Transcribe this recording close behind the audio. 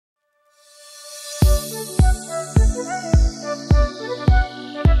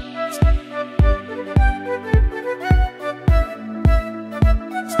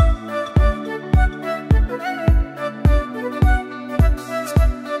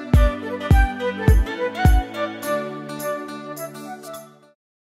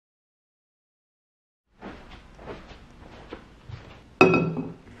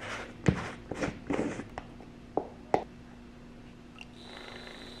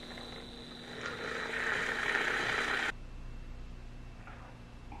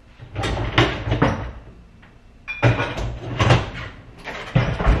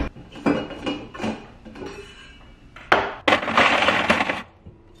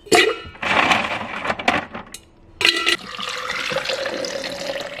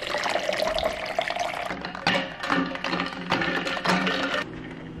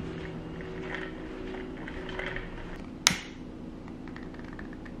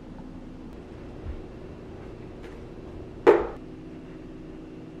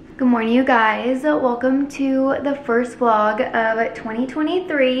Good morning, you guys. Welcome to the first vlog of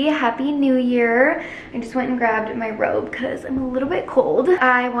 2023. Happy New Year. I just went and grabbed my robe because I'm a little bit cold.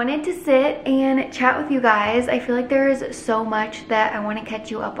 I wanted to sit and chat with you guys. I feel like there is so much that I want to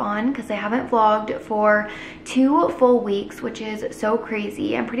catch you up on because I haven't vlogged for 2 full weeks, which is so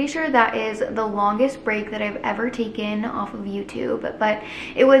crazy. I'm pretty sure that is the longest break that I've ever taken off of YouTube, but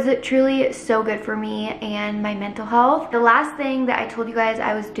it was truly so good for me and my mental health. The last thing that I told you guys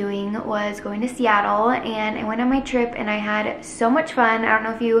I was doing was going to Seattle, and I went on my trip and I had so much fun. I don't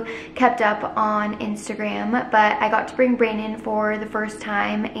know if you kept up on Instagram, but I got to bring Brandon for the first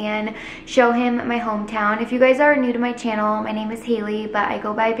time and show him my hometown. If you guys are new to my channel, my name is Haley, but I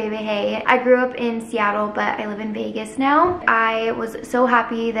go by baybayhay. I grew up in Seattle, but I live in Vegas now. I was so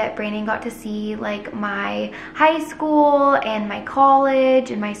happy that Brandon got to see like my high school and my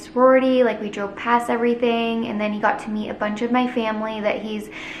college and my sorority. Like, we drove past everything, and then he got to meet a bunch of my family that he's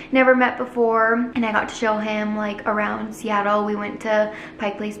never met before, and I got to show him like around Seattle. We went to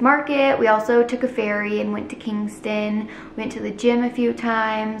Pike Place Market. We also took a ferry and went to Kingston. We went to the gym a few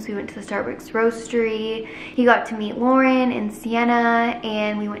times. We went to the Starbucks roastery. He got to meet Lauren and Sienna,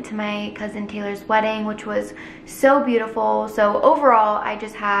 and we went to my cousin Taylor's wedding, which was so beautiful. So overall, I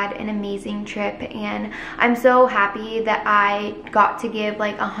just had an amazing trip, and I'm so happy that I got to give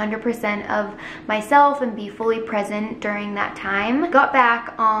like 100% of myself and be fully present during that time. Got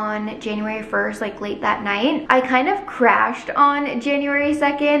back on January 1st, like late that night. I kind of crashed on January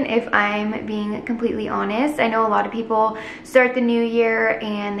 2nd, if I'm being completely honest. I know a lot of people start the new year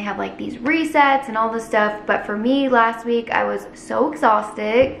and they have like these resets and all this stuff, but for me last week, I was so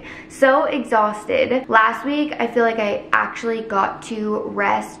exhausted. Last week, I feel like I actually got to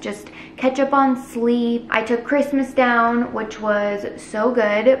rest, just catch up on sleep. I took Christmas down, which was so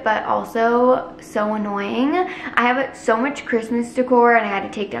good, but also so annoying. I have so much Christmas decor and I had to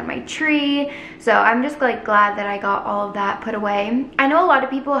take down my tree. So I'm just like glad that I got all of that put away. I know a lot of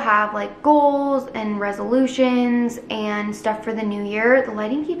people have like goals and resolutions and stuff for the new year. The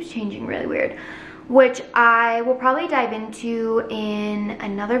lighting keeps changing really weird, which I will probably dive into in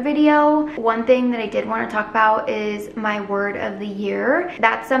another video. One thing that I did want to talk about is my word of the year.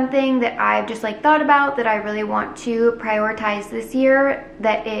 That's something that I've just like thought about that I really want to prioritize this year,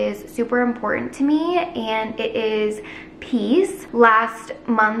 that is super important to me, and it is peace. Last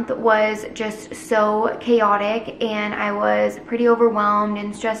month was just so chaotic and I was pretty overwhelmed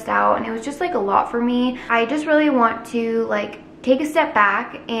and stressed out, and it was just like a lot for me. I just really want to like take a step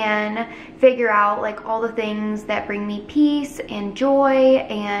back and figure out like all the things that bring me peace and joy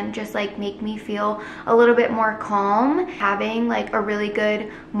and just like make me feel a little bit more calm. Having like a really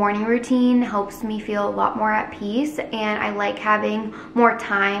good morning routine helps me feel a lot more at peace, and I like having more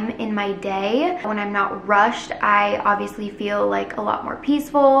time in my day. When I'm not rushed, I obviously feel like a lot more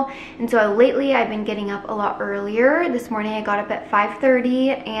peaceful, and so lately I've been getting up a lot earlier. This morning I got up at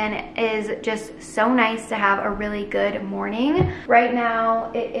 5:30, and it is just so nice to have a really good morning. Right now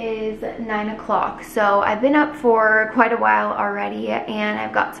it is 9 o'clock, so I've been up for quite a while already, and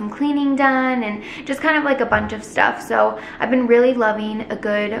I've got some cleaning done and just kind of like a bunch of stuff. So I've been really loving a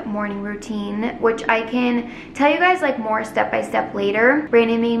good morning routine, which I can tell you guys like more step by step later.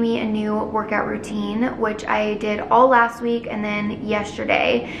 Brandon made me a new workout routine, which I did all last week and then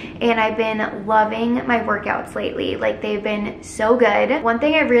yesterday, and I've been loving my workouts lately. Like, they've been so good. One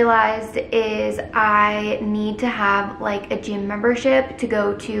thing I realized is I need to have like a gym gym membership to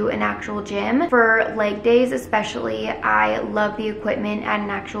go to an actual gym. For leg days especially, I love the equipment at an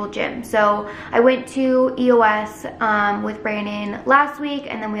actual gym. So I went to EOS with Brandon last week,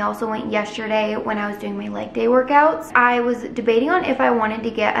 and then we also went yesterday when I was doing my leg day workouts. I was debating on if I wanted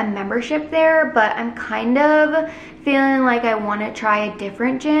to get a membership there, but I'm kind of feeling like I want to try a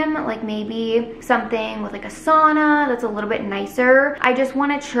different gym, like maybe something with like a sauna that's a little bit nicer. I just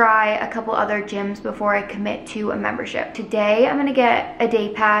want to try a couple other gyms before I commit to a membership. Today I'm gonna get a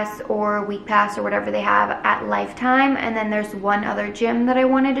day pass or week pass or whatever they have at Lifetime, and then there's one other gym that I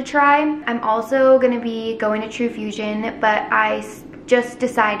wanted to try. I'm also gonna be going to True Fusion, but I just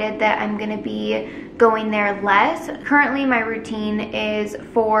decided that I'm gonna be going there less. Currently my routine is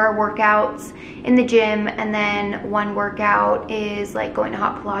 4 workouts in the gym, and then 1 workout is like going to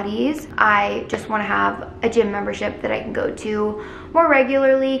hot Pilates. I just want to have a gym membership that I can go to more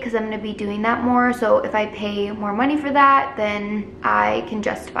regularly because I'm going to be doing that more. So if I pay more money for that, then I can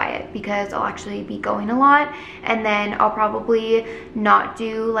justify it because I'll actually be going a lot, and then I'll probably not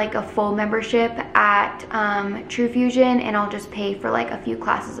do like a full membership at True Fusion, and I'll just pay for like a few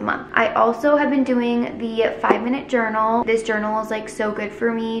classes a month. I also have been doing the 5-minute journal. This journal is like so good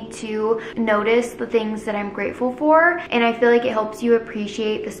for me to notice the things that I'm grateful for, and I feel like it helps you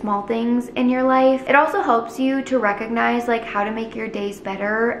appreciate the small things in your life. It also helps you to recognize like how to make your days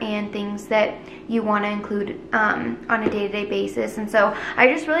better and things that you want to include on a day-to-day basis. And so I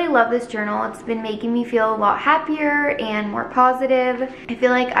just really love this journal. It's been making me feel a lot happier and more positive. I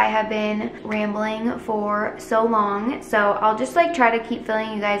feel like I have been rambling for so long, so I'll just like try to keep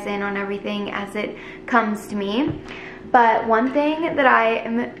filling you guys in on everything as it comes to me. But one thing that I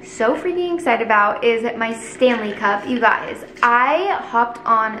am so freaking excited about is my Stanley Cup. You guys, I hopped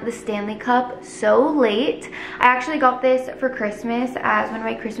on the Stanley Cup so late. I actually got this for Christmas as one of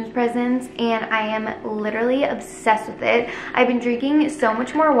my Christmas presents, and I am literally obsessed with it. I've been drinking so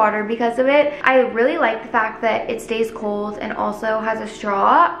much more water because of it. I really like the fact that it stays cold and also has a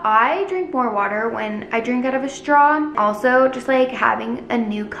straw. I drink more water when I drink out of a straw. Also, just like having a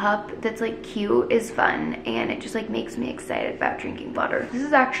new cup that's like cute is fun, and it just like makes me excited about drinking water. This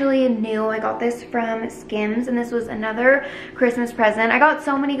is actually new. I got this from Skims, and this was another Christmas present. I got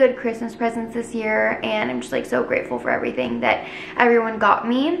so many good Christmas presents this year, and I'm just like so grateful for everything that everyone got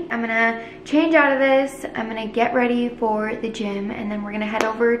me. I'm gonna change out of this. I'm gonna get ready for the gym, and then we're gonna head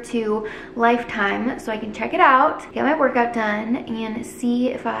over to Lifetime so I can check it out, get my workout done, and see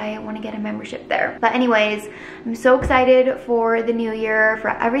if I want to get a membership there. But anyways, I'm so excited for the new year, for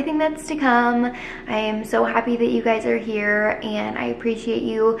everything that's to come. I am so happy that you guys are here, and I appreciate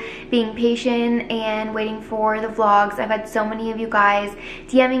you being patient and waiting for the vlogs. I've had so many of you guys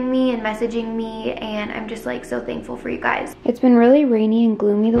DMing me and messaging me, and I'm just like so thankful for you guys. It's been really rainy and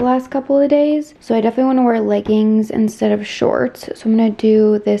gloomy the last couple of days, so I definitely want to wear leggings instead of shorts. So I'm gonna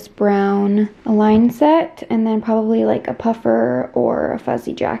do this brown Align set, and then probably like a puffer or a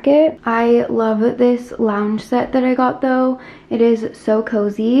fuzzy jacket. I love this lounge set that I got though. It is so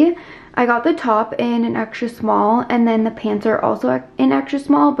cozy. I got the top in an extra small, and then the pants are also in extra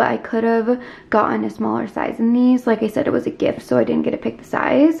small, but I could have gotten a smaller size in these. Like I said, it was a gift, so I didn't get to pick the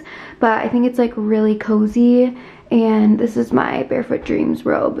size, but I think it's like really cozy, and this is my Barefoot Dreams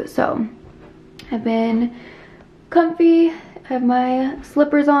robe. So I've been comfy. I have my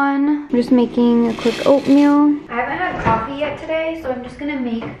slippers on. I'm just making a quick oatmeal. I haven't had coffee yet today, so I'm just gonna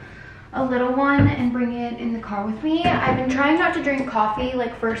make a little one and bring it in the car with me. I've been trying not to drink coffee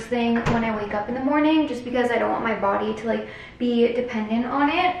like first thing when I wake up in the morning, just because I don't want my body to like be dependent on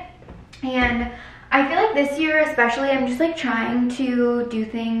it. And I feel like this year especially, I'm just like trying to do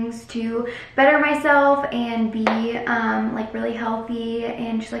things to better myself and be like really healthy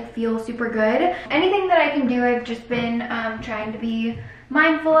and just like feel super good. Anything that I can do, I've just been trying to be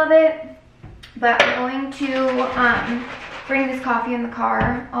mindful of it. But I'm going to bring this coffee in the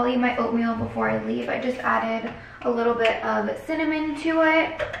car. I'll eat my oatmeal before I leave. I just added a little bit of cinnamon to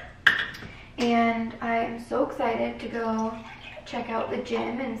it, and I am so excited to go check out the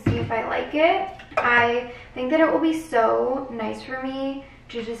gym and see if I like it. I think that it will be so nice for me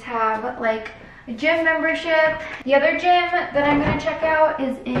to just have like a gym membership. The other gym that I'm gonna check out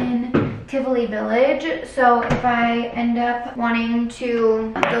is in Tivoli Village, so if I end up wanting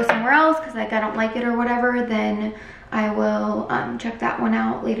to go somewhere else because like I don't like it or whatever, then I will check that one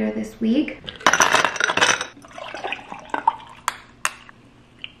out later this week.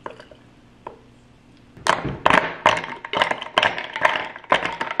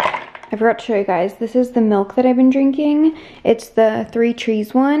 I forgot to show you guys. This is the milk that I've been drinking. It's the 3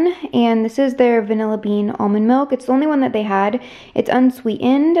 Trees one, and this is their vanilla bean almond milk. It's the only one that they had. It's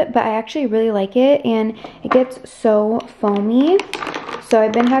unsweetened, but I actually really like it, and it gets so foamy. So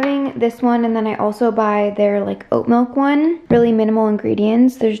I've been having this one, and then I also buy their like oat milk one. Really minimal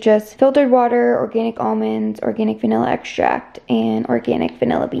ingredients. There's just filtered water, organic almonds, organic vanilla extract, and organic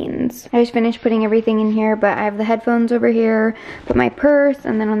vanilla beans. I just finished putting everything in here, but I have the headphones over here, put my purse,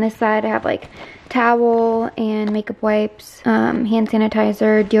 and then on this side I have like towel and makeup wipes, hand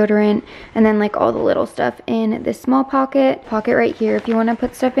sanitizer, deodorant, and then like all the little stuff in this small pocket right here if you want to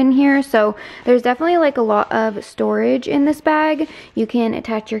put stuff in here. So there's definitely like a lot of storage in this bag. You can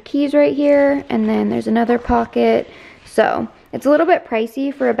attach your keys right here, and then there's another pocket. So it's a little bit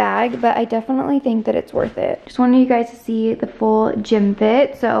pricey for a bag, but I definitely think that it's worth it. Just wanted you guys to see the full gym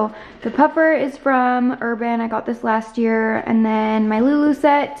fit. So the puffer is from Urban. I got this last year. And then my Lulu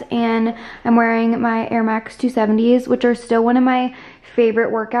set, and I'm wearing my Air Max 270s, which are still one of my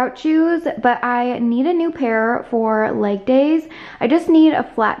favorite workout shoes, but I need a new pair for leg days. I just need a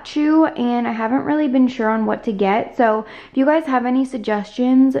flat shoe, and I haven't really been sure on what to get. So if you guys have any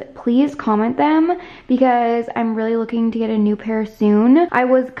suggestions, please comment them, because I'm really looking to get a new pair soon. I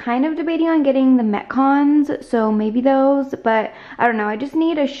was kind of debating on getting the Metcons, so maybe those, but I don't know. I just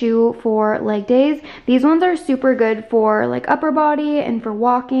need a shoe for leg days. These ones are super good for like upper body and for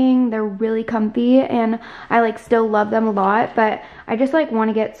walking. They're really comfy, and I like still love them a lot, but I just like want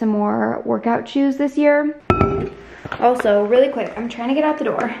to get some more workout shoes this year. Also, really quick, I'm trying to get out the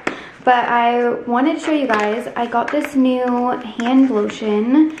door, but I wanted to show you guys, I got this new hand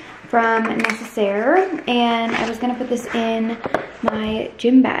lotion from Necessaire, and I was gonna put this in my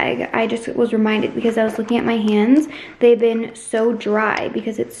gym bag. I just was reminded because I was looking at my hands. They've been so dry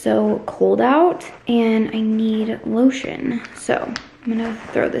because it's so cold out, and I need lotion. So I'm gonna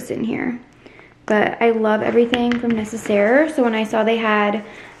throw this in here. But I love everything from Necessaire. So when I saw they had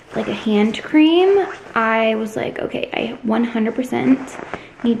like a hand cream, I was like, okay, I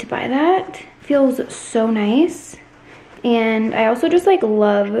 100% need to buy that. Feels so nice. And I also just like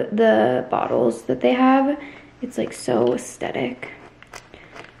love the bottles that they have. It's like so aesthetic.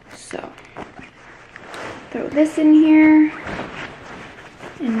 So throw this in here.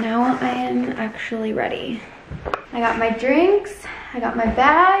 And now I am actually ready. I got my drinks, I got my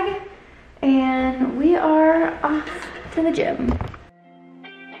bag, and we are off to the gym.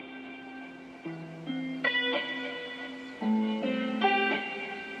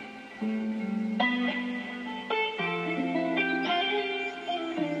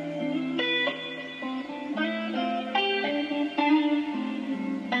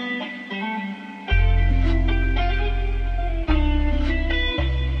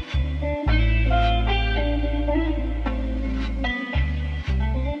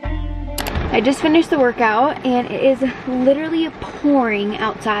 I just finished the workout, and it is literally pouring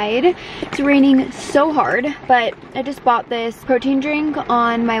outside. It's raining so hard, but I just bought this protein drink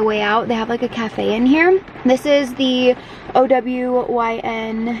on my way out. They have like a cafe in here. This is the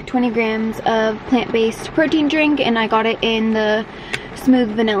OWYN 20 grams of plant-based protein drink, and I got it in the smooth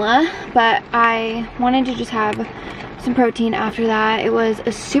vanilla, but I wanted to just have some protein after that. It was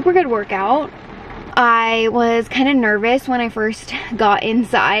a super good workout. I was kind of nervous when I first got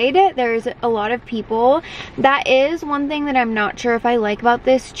inside. There's a lot of people. That is one thing that I'm not sure if I like about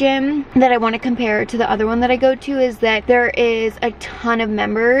this gym that I want to compare to the other one that I go to, is that there is a ton of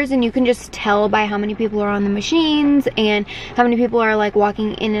members, and you can just tell by how many people are on the machines and how many people are like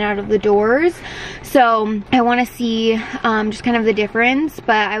walking in and out of the doors. So I want to see just kind of the difference,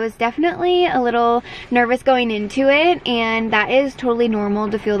 but I was definitely a little nervous going into it, and that is totally normal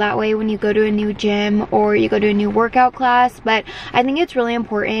to feel that way when you go to a new gym or you go to a new workout class. But I think it's really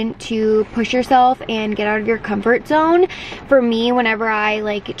important to push yourself and get out of your comfort zone. For me, whenever I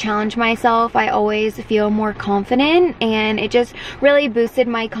like challenge myself, I always feel more confident, and it just really boosted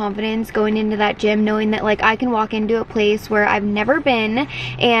my confidence going into that gym, knowing that like I can walk into a place where I've never been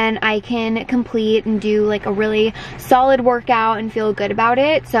and I can complete and do like a really solid workout and feel good about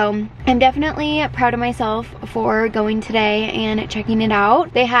it. So I'm definitely proud of myself for going today and checking it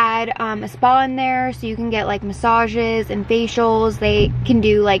out. They had a spa in there, so you can get like massages and facials. They can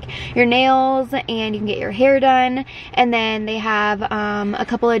do like your nails, and you can get your hair done. And then they have a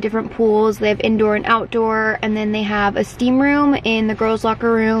couple of different pools. They have indoor and outdoor, and then they have a steam room in the girls'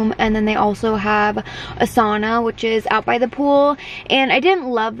 locker room, and then they also have a sauna, which is out by the pool. And I didn't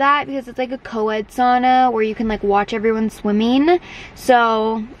love that because it's like a co-ed sauna where you can like watch everyone swimming.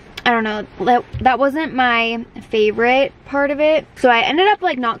 So I don't know, that wasn't my favorite part of it. So I ended up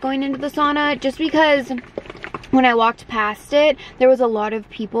like not going into the sauna just because when I walked past it, there was a lot of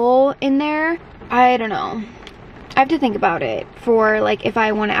people in there. I don't know. I have to think about it for like if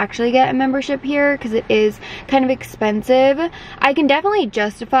I want to actually get a membership here, because it is kind of expensive. I can definitely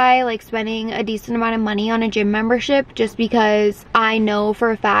justify like spending a decent amount of money on a gym membership just because I know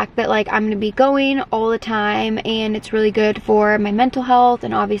for a fact that like I'm going to be going all the time and it's really good for my mental health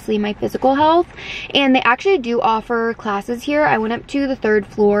and obviously my physical health. And they actually do offer classes here. I went up to the 3rd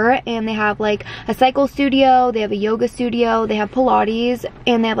floor and they have like a cycle studio, they have a yoga studio, they have Pilates,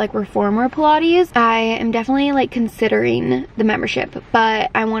 and they have like reformer Pilates. I am definitely like considering the membership, but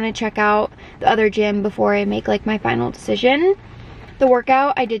I want to check out the other gym before I make like my final decision. The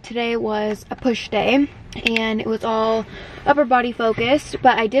workout I did today was a push day and it was all upper body focused,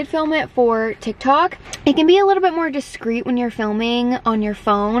 but I did film it for TikTok. It can be a little bit more discreet when you're filming on your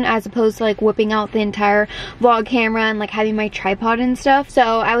phone as opposed to like whipping out the entire vlog camera and like having my tripod and stuff. So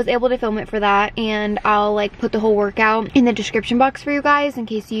I was able to film it for that, and I'll like put the whole workout in the description box for you guys in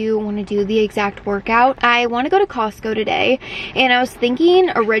case you want to do the exact workout. I want to go to Costco today, and I was thinking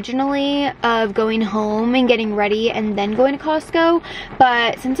originally of going home and getting ready and then going to Costco,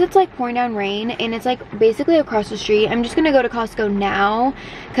 but since it's like pouring down rain and it's like basically across the street, I'm just gonna go to Costco now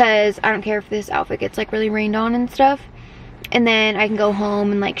because I don't care if this outfit gets like really rained on and stuff, and then I can go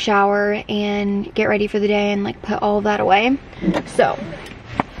home and like shower and get ready for the day and like put all of that away. So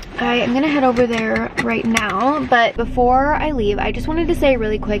I am gonna head over there right now, but before I leave, I just wanted to say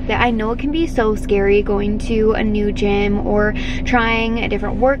really quick that I know it can be so scary going to a new gym or trying a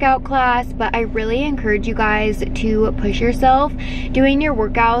different workout class, but I really encourage you guys to push yourself. Doing your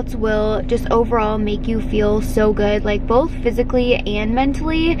workouts will just overall make you feel so good, like both physically and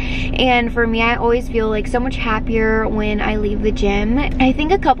mentally. And for me, I always feel like so much happier when I leave the gym. I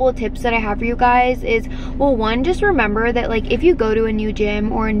think a couple of tips that I have for you guys is, well, one, just remember that like if you go to a new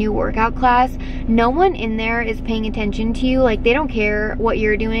gym or a new workout class, no one in there is paying attention to you. Like they don't care what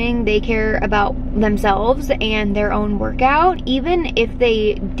you're doing, they care about themselves and their own workout. Even if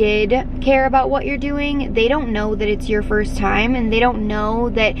they did care about what you're doing, they don't know that it's your first time and they don't know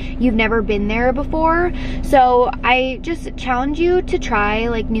that you've never been there before. So I just challenge you to try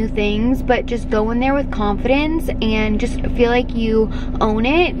like new things, but just go in there with confidence and just feel like you own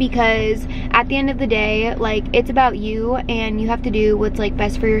it, because at the end of the day, like it's about you and you have to do what's like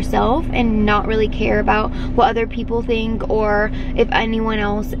best for yourself and not really care about what other people think or if anyone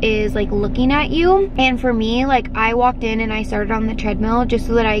else is like looking at you. And for me, like I walked in and I started on the treadmill just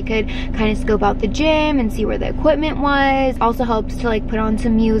so that I could kind of scope out the gym and see where the equipment was. Also helps to like put on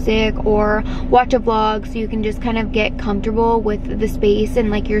some music or watch a vlog so you can just kind of get comfortable with the space and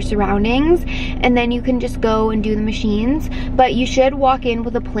like your surroundings, and then you can just go and do the machines. But you should walk in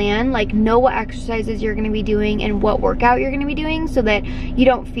with a plan, like know what exercises you're going to be doing and what workout you're going to be doing so that you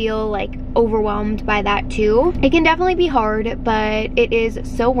don't feel like overwhelmed by that too. It can definitely be hard, but it is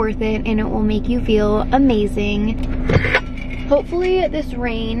so worth it and it will make you feel amazing. Hopefully this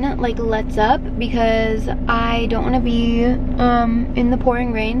rain like lets up because I don't want to be in the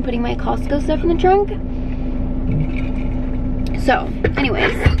pouring rain putting my Costco stuff in the trunk. So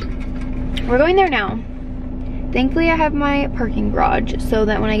anyways, we're going there now. Thankfully I have my parking garage so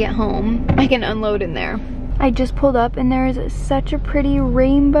that when I get home I can unload in there. I just pulled up and there is such a pretty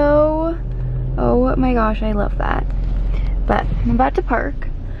rainbow. Oh my gosh, I love that. But I'm about to park.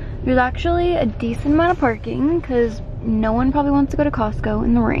 There's actually a decent amount of parking because no one probably wants to go to Costco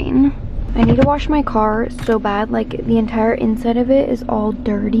in the rain. I need to wash my car so bad, like the entire inside of it is all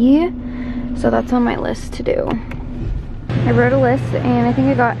dirty. So that's on my list to do. I wrote a list and I think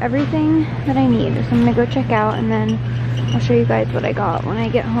I got everything that I need. So I'm gonna go check out and then I'll show you guys what I got when I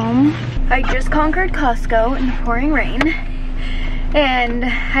get home. I just conquered Costco in the pouring rain and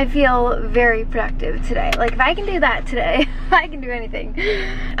I feel very productive today. Like if I can do that today, I can do anything.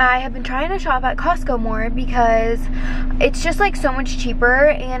 I have been trying to shop at Costco more because it's just like so much cheaper,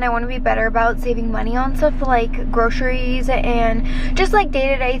 and I want to be better about saving money on stuff like groceries and just like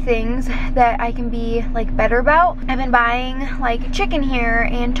day-to-day things that I can be like better about. I've been buying like chicken here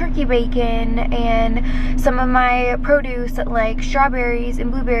and turkey bacon and some of my produce like strawberries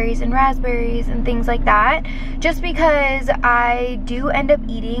and blueberries and raspberries and things like that, just because I do end up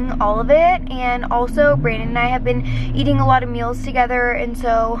eating all of it. And also Brandon and I have been eating a lot of meals together, and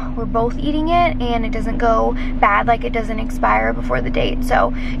so we're both eating it and it doesn't go bad, like it doesn't expire before the date.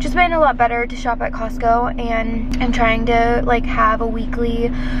 So just been a lot better to shop at Costco, and I'm trying to like have a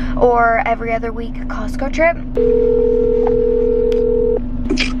weekly or every other week Costco trip.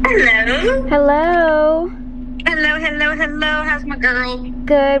 Hello. Hello. Hello, hello, hello. How's my girl?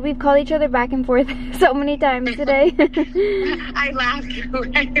 good. We've called each other back and forth so many times today. I laughed.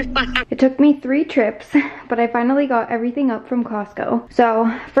 It took me 3 trips, but I finally got everything up from Costco.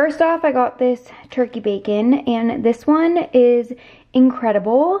 So first off, I got this turkey bacon, and this one is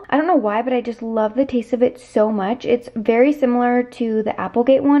incredible. I don't know why, but I just love the taste of it so much. It's very similar to the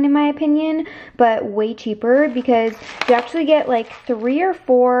Applegate one in my opinion, but way cheaper because you actually get like 3 or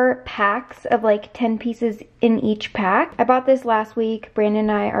 4 packs of like 10 pieces in each pack. I bought this last week. Brandon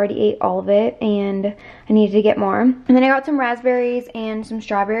and I already ate all of it and I needed to get more. And then I got some raspberries and some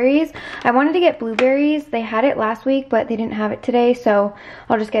strawberries. I wanted to get blueberries. They had it last week, but they didn't have it today, so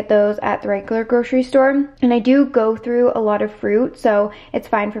I'll just get those at the regular grocery store. And I do go through a lot of fruit, so it's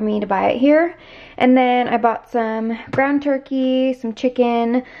fine for me to buy it here. And then I bought some ground turkey, some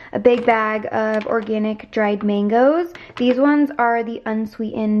chicken, a big bag of organic dried mangoes. These ones are the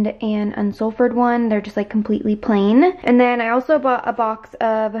unsweetened and unsulfured one. They're just like completely plain. And then I also bought a box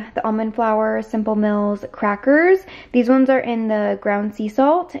of the almond flour Simple Mills crackers. These ones are in the ground sea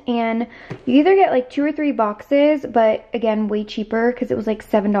salt, and you either get like 2 or 3 boxes, but again, way cheaper because it was like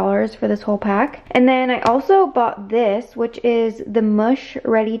 $7 for this whole pack. And then I also bought this, which is the Mush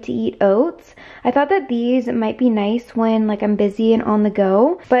ready to eat oats. I thought that these might be nice when like I'm busy and on the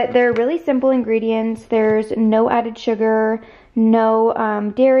go, but they're really simple ingredients. There's no added sugar,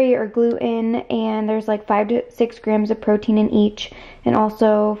 no dairy or gluten, and there's like 5 to 6 grams of protein in each, and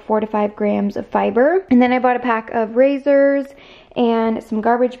also 4 to 5 grams of fiber. And then I bought a pack of razors and some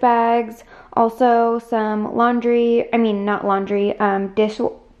garbage bags, also some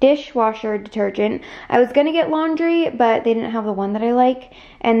dishwasher detergent. I was gonna get laundry, but they didn't have the one that I like.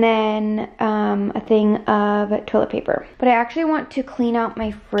 And then a thing of toilet paper. But I actually want to clean out my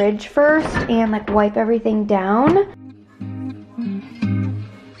fridge first and like wipe everything down.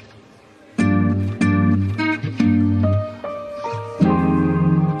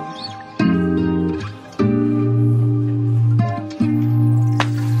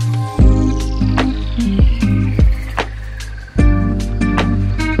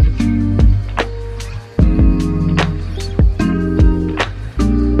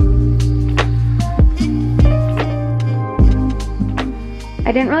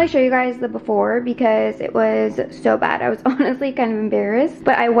 I didn't really show you guys the before because it was so bad. I was honestly kind of embarrassed,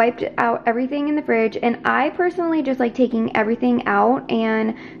 but I wiped out everything in the fridge, and I personally just like taking everything out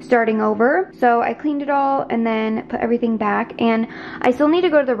and starting over. So I cleaned it all and then put everything back, and I still need to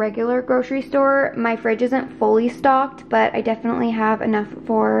go to the regular grocery store. My fridge isn't fully stocked, but I definitely have enough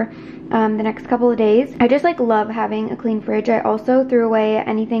for the next couple of days. I just like love having a clean fridge. I also threw away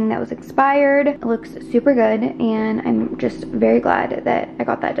anything that was expired. It looks super good, and I'm just very glad that I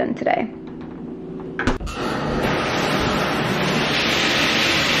got that done today.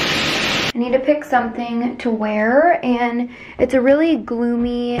 I need to pick something to wear, and it's a really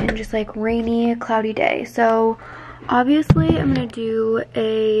gloomy and just like rainy, cloudy day. So obviously I'm gonna do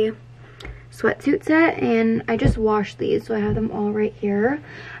a sweatsuit set, and I just washed these, so I have them all right here.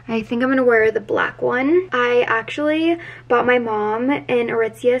 I think I'm gonna wear the black one. I actually bought my mom an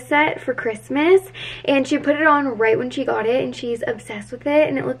Aritzia set for Christmas, and she put it on right when she got it, and she's obsessed with it,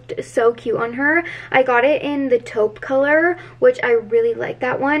 and it looked so cute on her. I got it in the taupe color, which I really like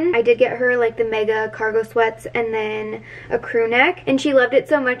that one. I did get her like the mega cargo sweats and then a crew neck, and she loved it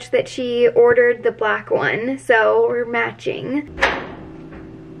so much that she ordered the black one, so we're matching.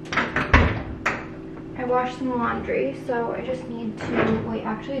 I washed some laundry, so I just need to, wait,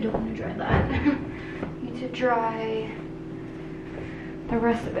 actually I don't want to dry that. I need to dry the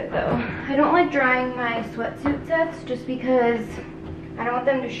rest of it though. I don't like drying my sweatsuit sets just because I don't want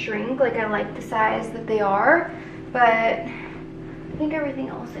them to shrink. Like, I like the size that they are, but I think everything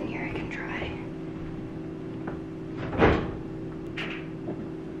else in here I can dry.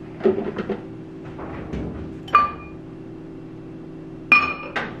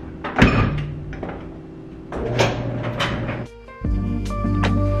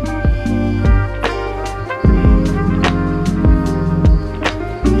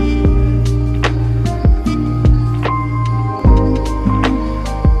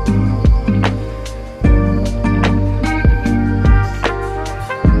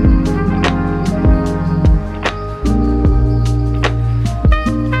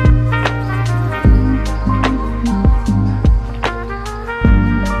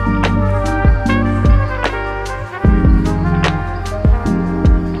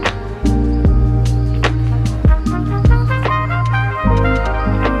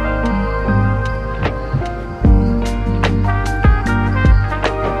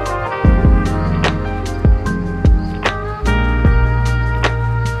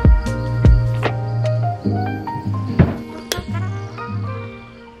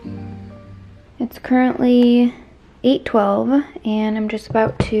 currently 8:12 and I'm just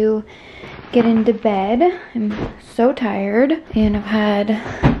about to get into bed. I'm so tired and I've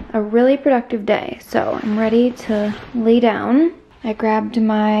had a really productive day, so I'm ready to lay down. I grabbed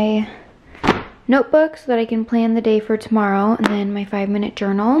my notebook so that I can plan the day for tomorrow, and then my 5-minute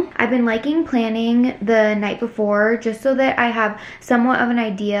journal. I've been liking planning the night before just so that I have somewhat of an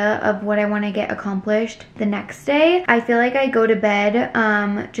idea of what I want to get accomplished the next day. I feel like I go to bed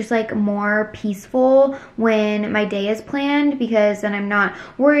just like more peaceful when my day is planned, because then I'm not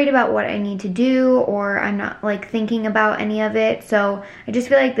worried about what I need to do, or I'm not like thinking about any of it. So I just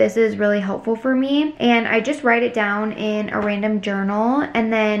feel like this is really helpful for me, and I just write it down in a random journal,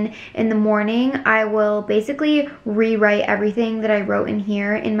 and then in the morning I will basically rewrite everything that I wrote in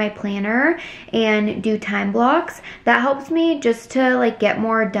here in my planner and do time blocks. That helps me just to like get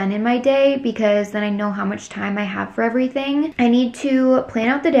more done in my day, because then I know how much time I have for everything. I need to plan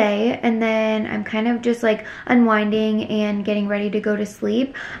out the day, and then I'm kind of just like unwinding and getting ready to go to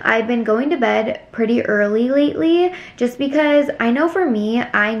sleep. I've been going to bed pretty early lately just because I know for me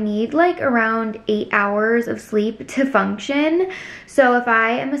I need like around 8 hours of sleep to function. So if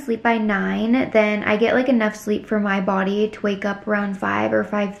I am asleep by 9, then I get like enough sleep for my body to wake up around 5 or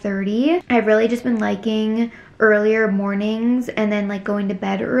 5:30. I've really just been liking earlier mornings and then like going to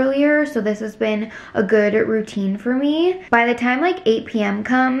bed earlier, so this has been a good routine for me. By the time like 8 p.m.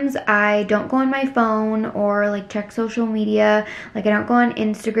 comes, I don't go on my phone or like check social media. Like I don't go on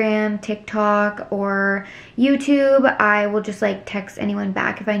Instagram, TikTok, or YouTube. I will just like text anyone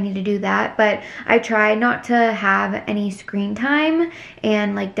back if I need to do that, but I try not to have any screen time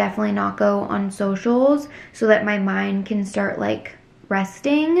and like definitely not go on socials so that my mind can start like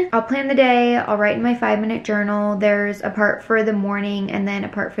resting. I'll plan the day, I'll write in my 5-minute journal. There's a part for the morning and then a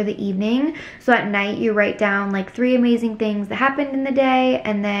part for the evening. So at night you write down like 3 amazing things that happened in the day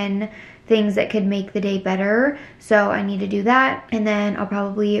and then things that could make the day better. So I need to do that, and then I'll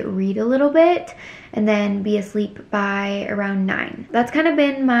probably read a little bit and then be asleep by around 9. That's kind of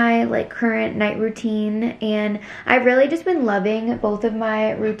been my like current night routine, and I've really just been loving both of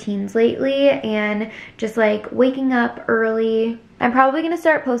my routines lately, and just like waking up early. I'm probably gonna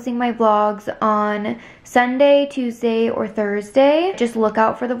start posting my vlogs on Sunday, Tuesday, or Thursday. Just look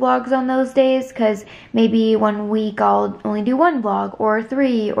out for the vlogs on those days, because maybe one week I'll only do 1 vlog, or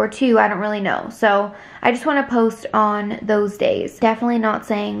 3, or 2, I don't really know. So I just wanna post on those days. Definitely not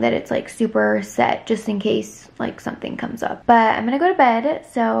saying that it's like super set, just in case like something comes up. But I'm gonna go to bed,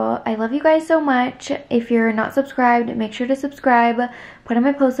 so I love you guys so much. If you're not subscribed, make sure to subscribe, put on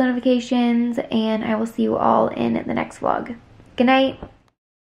my post notifications, and I will see you all in the next vlog. Good night.